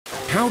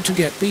How to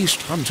get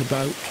Beast Hunter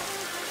boat.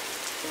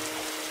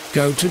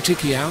 Go to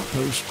Tiki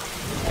Outpost.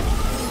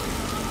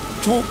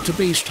 Talk to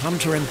Beast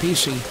Hunter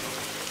NPC.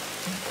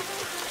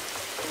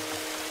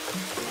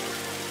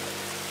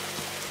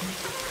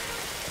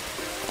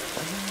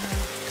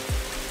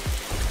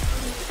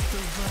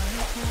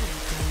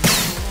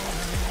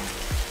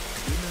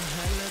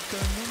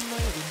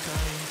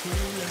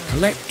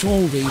 Collect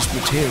all these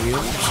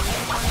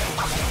materials.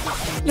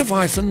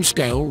 Leviathan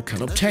Scale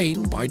can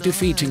obtain by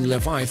defeating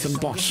Leviathan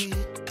boss.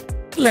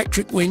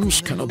 Electric Wings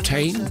can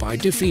obtain by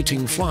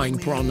defeating Flying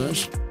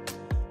Piranhas.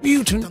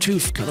 Mutant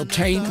Tooth can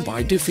obtain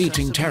by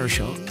defeating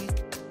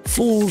Terrashark.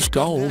 Fool's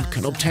Gold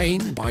can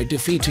obtain by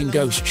defeating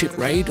Ghost Ship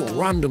Raid or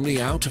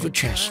randomly out of a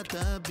chest.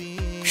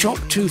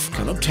 Shock Tooth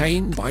can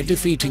obtain by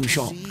defeating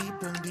Shock.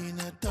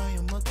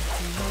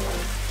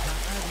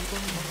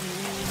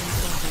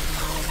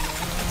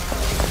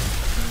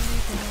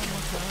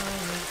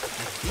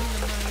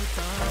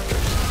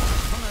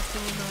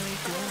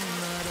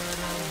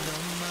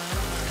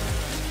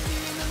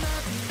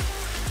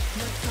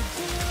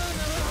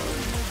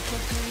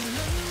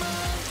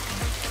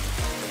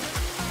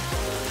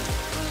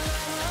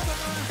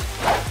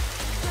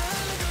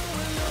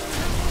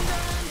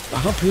 The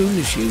harpoon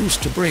is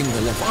used to bring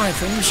the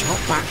Leviathans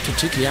hop back to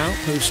Tiki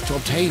Outpost to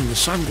obtain the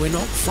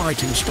Sanguinoc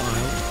fighting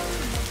style.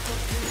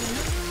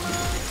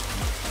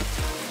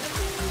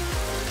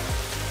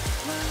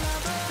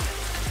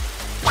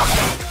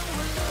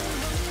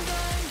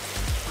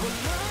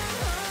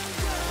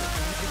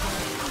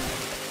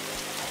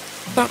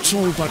 That's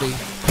all, buddy.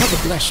 Have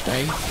a blessed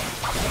day.